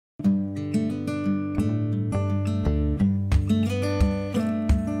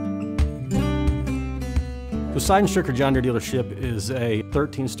Sydenstricker John Deere dealership is a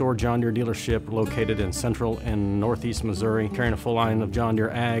 13-store John Deere dealership located in central and northeast Missouri, carrying a full line of John Deere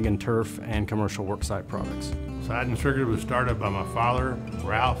ag and turf and commercial worksite products. Sydenstricker was started by my father,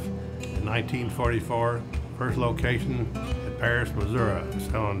 Ralph, in 1944. First location at Paris, Missouri,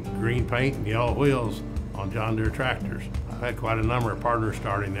 selling green paint and yellow wheels on John Deere tractors. I've had quite a number of partners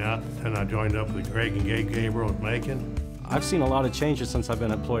starting out. Then I joined up with Greg and Gabriel at Macon. I've seen a lot of changes since I've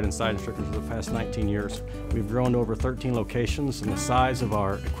been employed in Sydenstricker for the past 19 years. We've grown to over 13 locations, and the size of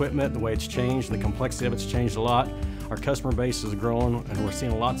our equipment, the way it's changed, the complexity of it's changed a lot. Our customer base is growing, and we're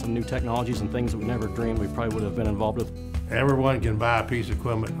seeing lots of new technologies and things that we never dreamed we probably would have been involved with. Everyone can buy a piece of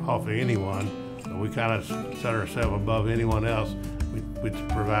equipment off of anyone, but we kind of set ourselves above anyone else. We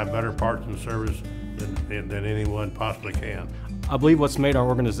provide better parts and service than anyone possibly can. I believe what's made our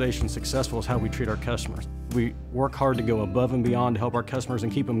organization successful is how we treat our customers. We work hard to go above and beyond to help our customers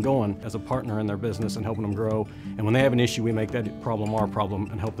and keep them going as a partner in their business and helping them grow. And when they have an issue, we make that problem our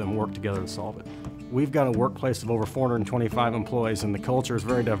problem and help them work together to solve it. We've got a workplace of over 425 employees, and the culture is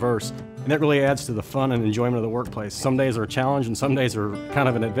very diverse. And that really adds to the fun and enjoyment of the workplace. Some days are a challenge and some days are kind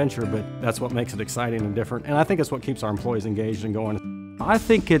of an adventure, but that's what makes it exciting and different. And I think it's what keeps our employees engaged and going. I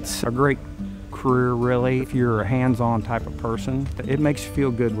think it's a great career, really. If you're a hands-on type of person, it makes you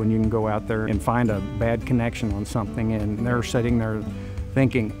feel good when you can go out there and find a bad connection on something and they're sitting there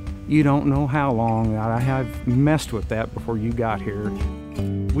thinking, you don't know how long I have messed with that before you got here.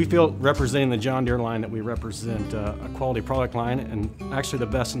 We feel representing the John Deere line that we represent a quality product line and actually the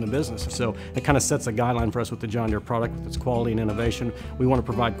best in the business. So it kind of sets a guideline for us with the John Deere product, with its quality and innovation. We want to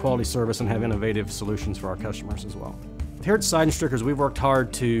provide quality service and have innovative solutions for our customers as well. Here at Sydenstrickers, we've worked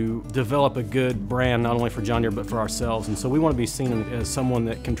hard to develop a good brand, not only for John Deere, but for ourselves. And so we want to be seen as someone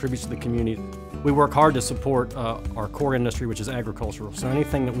that contributes to the community. We work hard to support our core industry, which is agricultural. So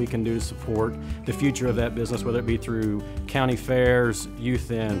anything that we can do to support the future of that business, whether it be through county fairs, youth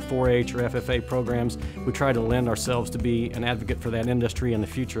and 4-H or FFA programs, we try to lend ourselves to be an advocate for that industry and the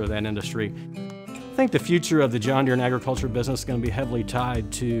future of that industry. I think the future of the John Deere and agriculture business is going to be heavily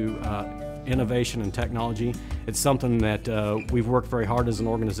tied to innovation and technology. It's something that we've worked very hard as an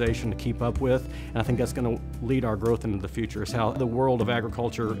organization to keep up with, and I think that's going to lead our growth into the future, is how the world of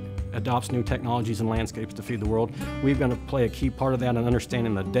agriculture adopts new technologies and landscapes to feed the world. We're going to play a key part of that, and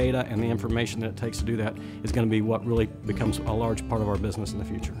understanding the data and the information that it takes to do that is going to be what really becomes a large part of our business in the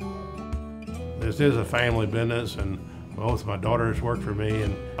future. This is a family business, and both my daughters work for me,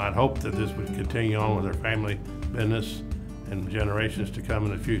 and I'd hope that this would continue on with our family business and generations to come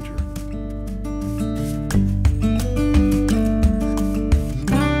in the future.